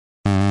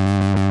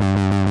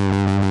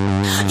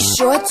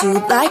sure do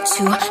like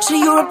to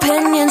share your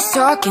opinions,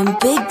 talking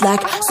big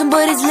like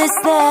somebody's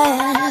listening.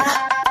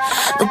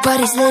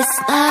 Nobody's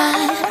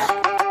listening.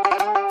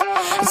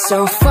 It's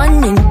so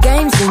fun and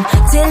games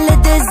until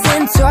it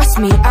doesn't. Toss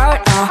me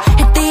out, I'll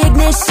hit the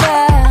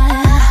ignition.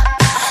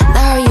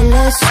 Now you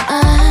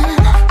listen.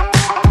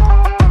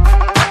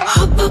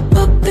 Hop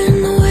up in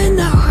the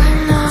window.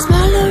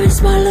 Smaller and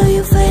smaller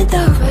you fade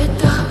out.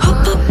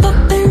 Hop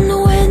up in the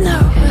window.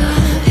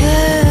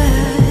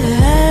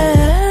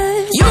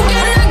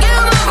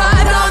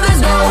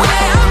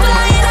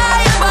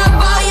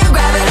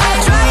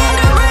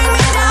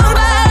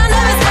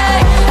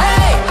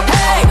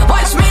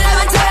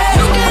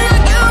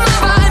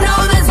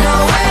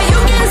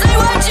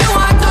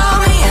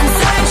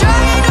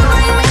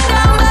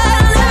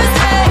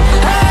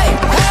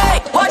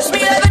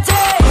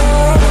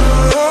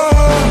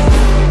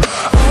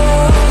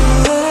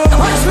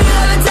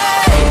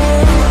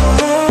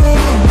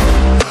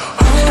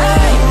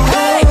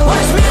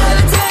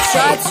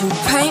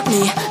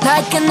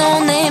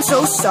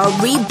 So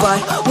sorry,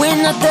 but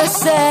we're not the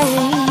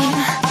same.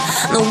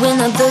 No, we're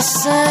not the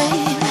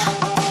same.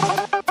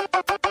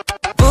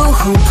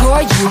 Boo-hoo, poor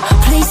you,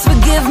 please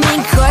forgive me,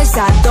 cause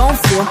I don't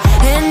feel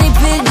any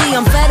pity.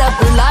 I'm fed up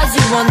with lies,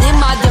 you wanted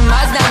my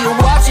demise. Now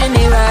you're watching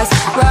me rise,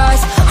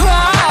 rise,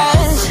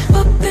 rise.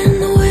 Up in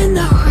the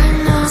window,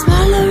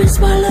 smaller and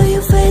smaller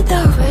you fade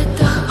out.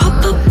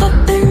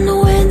 Up in the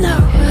window.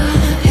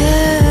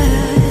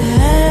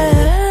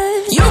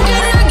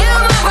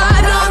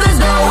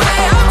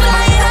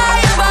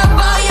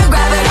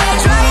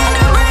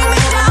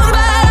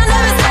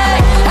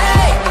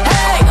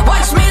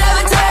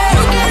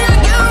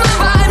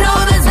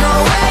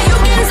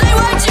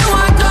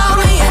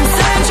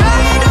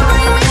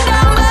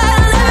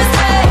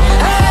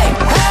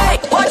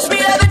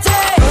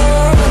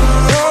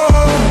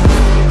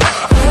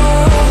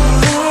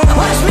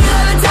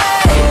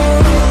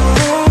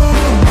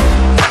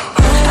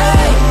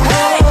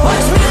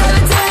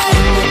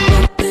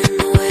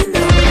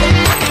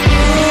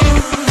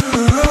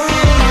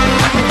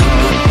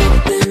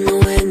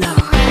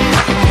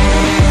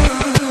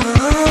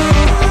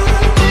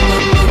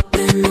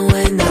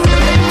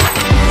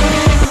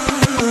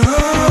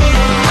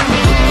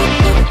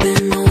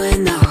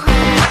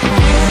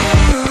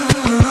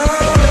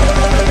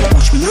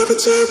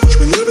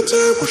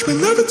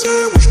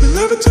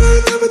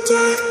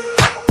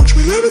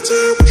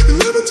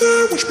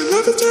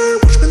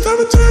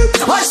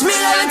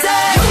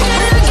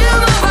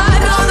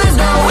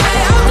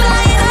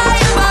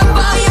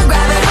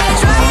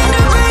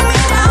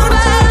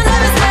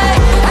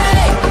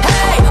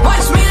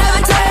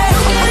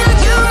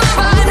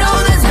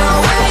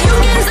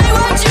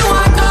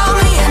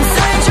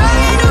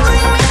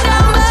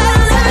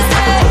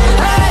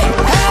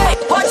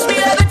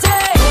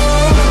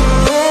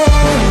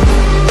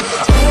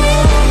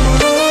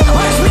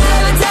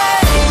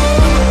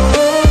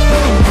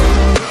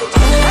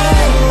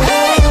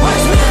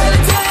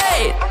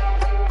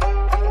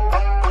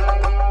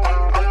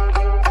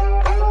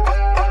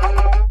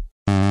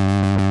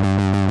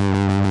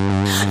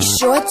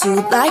 Do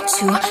like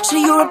to share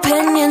your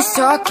opinions,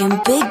 talking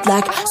big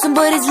like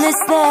somebody's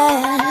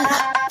listening.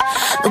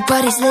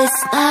 Nobody's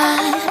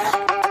listening.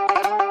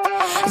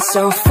 It's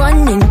so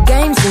fun and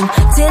games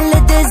until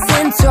it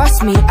doesn't.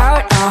 Toss me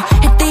out, I'll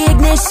hit the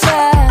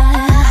ignition.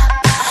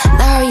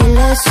 Now you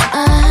listen.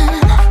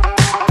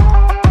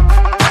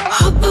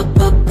 Hop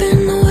up in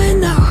the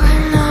window.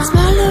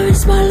 Smaller and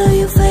smaller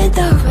you fade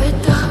out.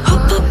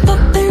 Hop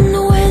up in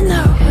the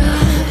window.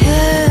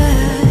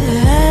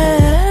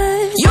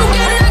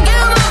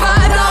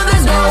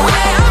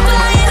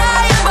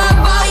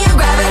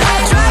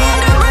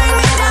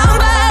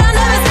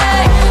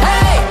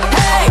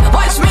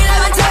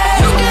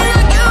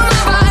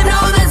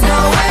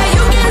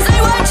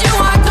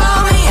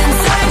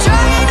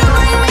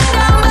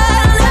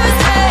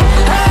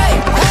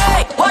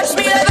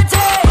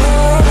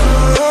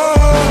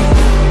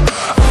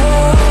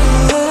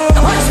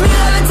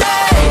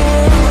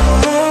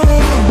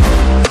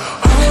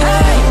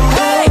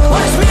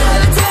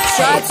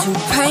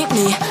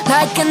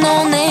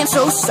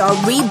 So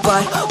sorry,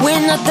 but we're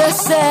not the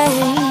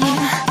same.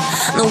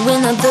 No, we're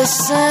not the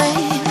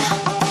same.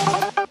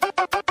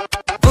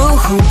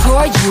 Boo-hoo,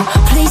 poor you,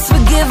 please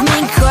forgive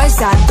me, cause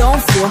I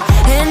don't feel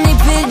any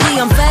pity.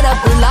 I'm fed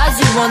up with lies,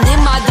 you wanted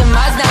my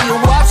demise. Now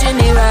you're watching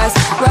me rise,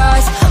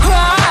 rise,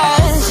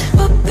 rise.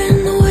 Up in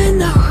the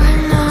window,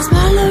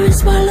 smaller and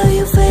smaller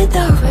you fade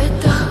out.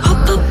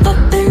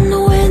 Up in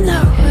the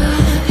window.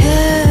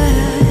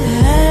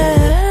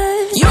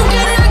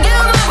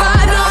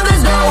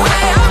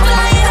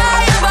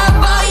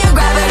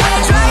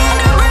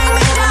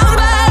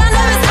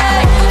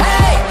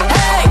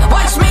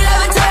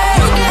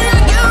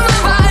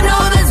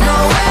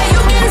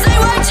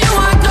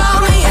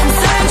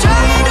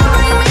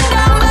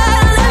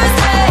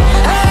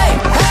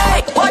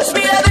 Watch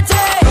me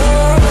levitate.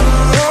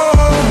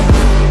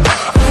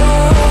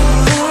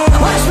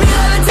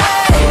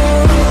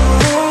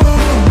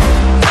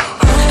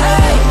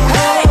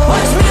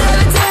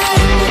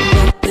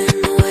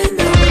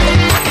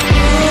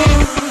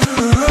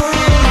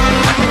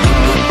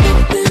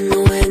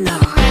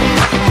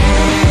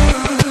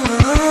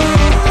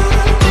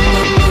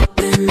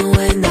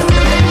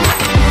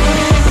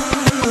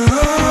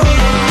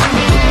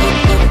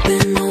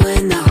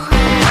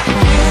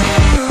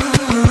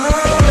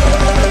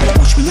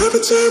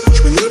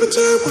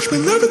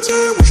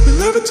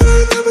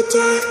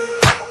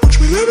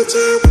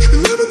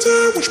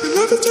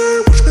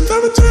 levitate, watch me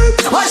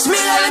levitate. Watch me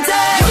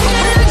levitate. You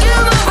cannot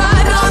kill my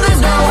vibe, no,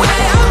 there's no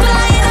way. I'm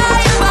flying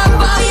high above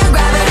all your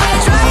gravity,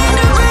 trying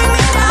to bring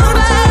me down,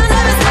 but I'll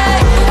never stay.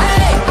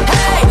 Hey,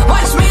 hey,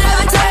 watch me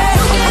levitate.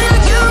 You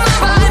cannot kill my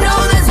vibe, no,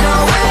 there's no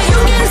way. You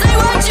can say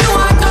what you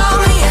want, call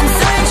me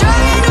insane,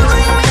 trying to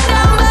bring me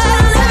down, but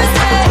I'll never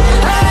stay.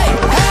 Hey,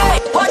 hey,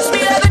 watch me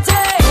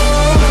levitate.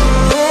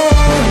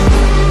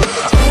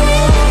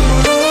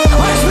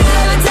 Watch me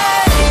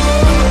levitate.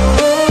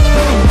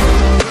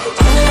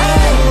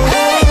 Hey,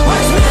 hey,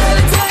 watch me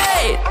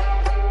levitate.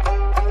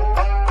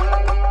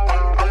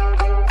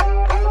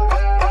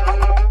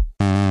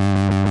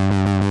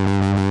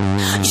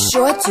 You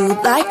sure do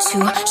like to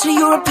share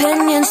your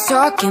opinions,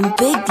 talking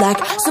big like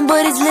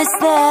somebody's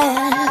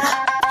listening.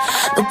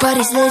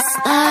 Nobody's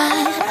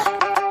listening.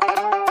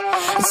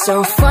 It's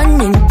so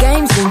fun and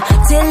games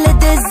until it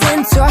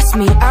doesn't. Toss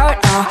me out,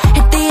 I'll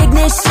hit the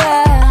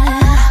ignition.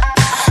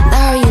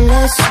 Now you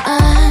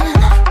listen.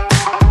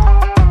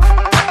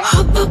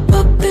 Hop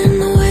up in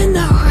the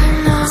window.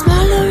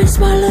 Smaller and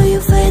smaller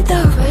you fade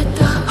out.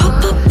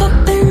 Hop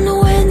up in the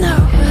window.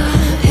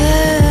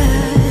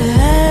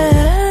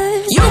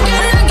 You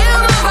cannot kill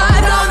my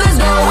vibe, no, there's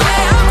no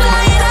way. I'm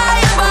flying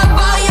high above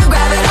all your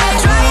gravity,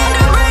 trying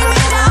to bring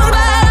me down,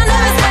 but I'll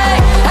never stay.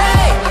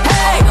 Hey,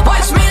 hey,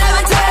 watch me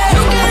levitate.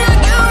 You cannot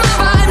kill my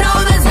vibe, no,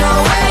 there's no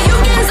way. You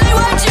can say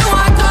what you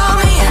want, call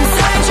me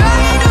insane,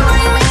 trying to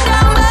bring me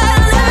down, but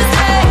I'll never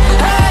stay.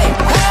 Hey,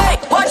 hey,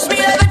 watch me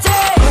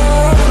levitate.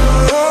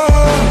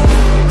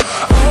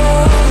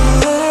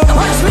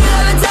 Watch me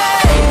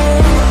levitate.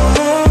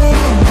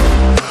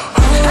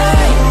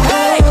 Hey,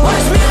 hey,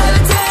 watch me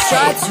levitate.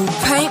 Try to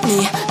paint me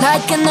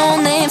like a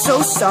no-name, so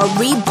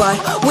sorry, but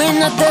we're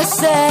not the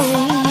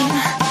same.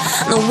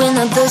 No, we're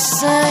not the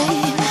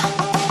same.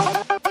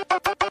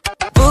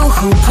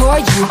 Boo-hoo, poor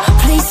you,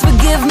 please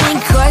forgive me,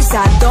 cause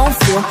I don't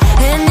feel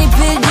any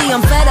pity.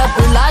 I'm fed up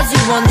with lies,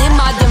 you wanted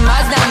my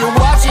demise, now you're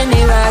watching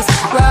me rise,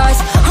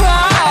 rise,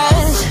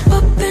 rise.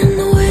 Up in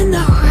the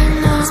window,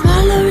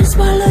 smaller and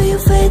smaller you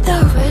fade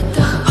out.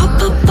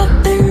 Hop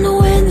up in the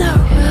window.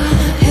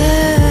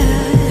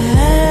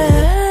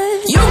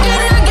 You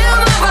cannot kill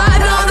my vibe,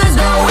 no, there's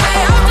no way.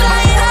 I'm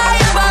flying high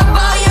above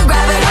all your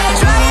gravity,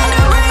 trying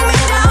to bring me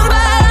down,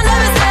 but I'll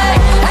never stay.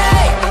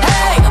 Hey,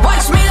 hey,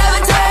 watch me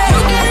levitate.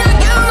 You cannot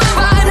kill my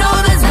vibe, no,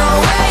 there's no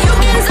way. You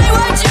can say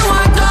what you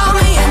want, call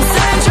me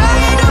insane,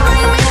 trying to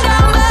bring me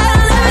down, but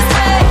I'll never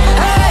stay.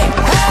 Hey,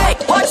 hey,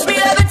 watch me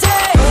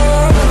levitate.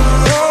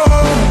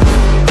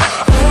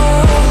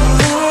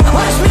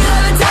 Watch me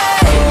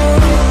levitate.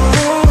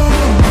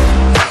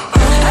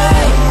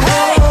 Hey,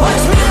 hey,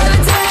 watch me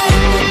levitate.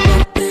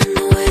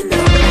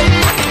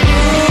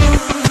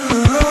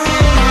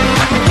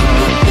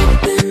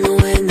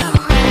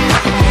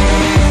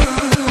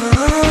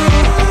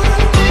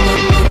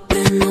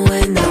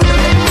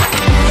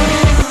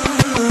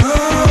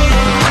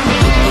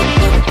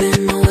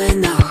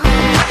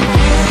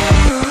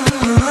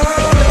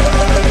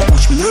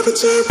 Watch me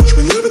levitate, watch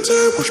me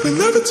levitate, watch me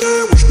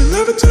levitate, watch me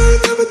levitate,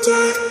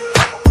 levitate.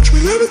 Watch me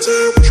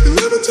levitate, watch me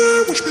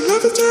levitate, watch me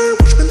levitate,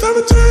 watch me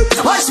levitate.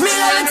 Watch me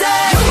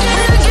levitate. You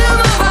cannot kill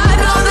my vibe,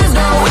 no, there's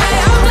no way.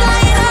 I'm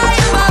flying high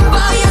above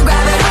all your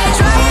gravity,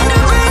 trying to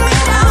bring me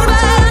down,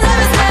 but I'll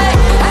never stay.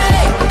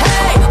 Hey,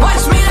 hey,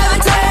 watch me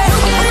levitate. You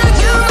cannot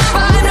kill my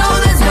vibe, no,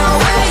 there's no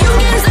way. You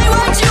can say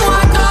what you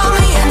want, call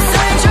me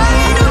insane,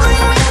 trying to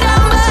bring me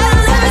down, but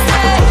I'll never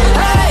stay.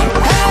 Hey,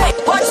 hey,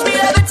 watch me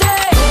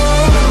levitate.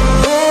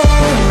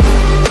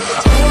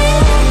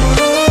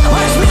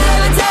 Watch me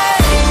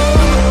levitate.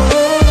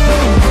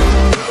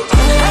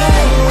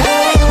 Hey,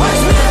 hey,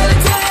 watch me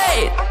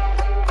levitate.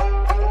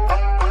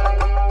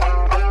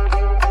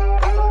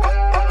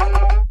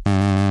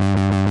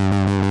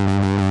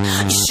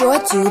 You sure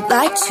do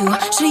like to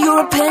share your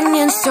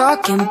opinions,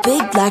 talking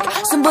big like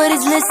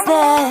somebody's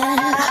listening.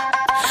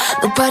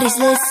 Nobody's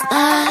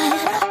listening.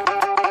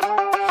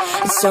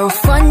 It's so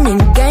fun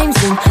and games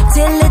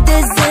until it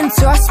doesn't.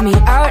 Toss me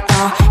out,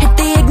 I'll hit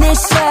the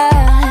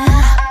ignition.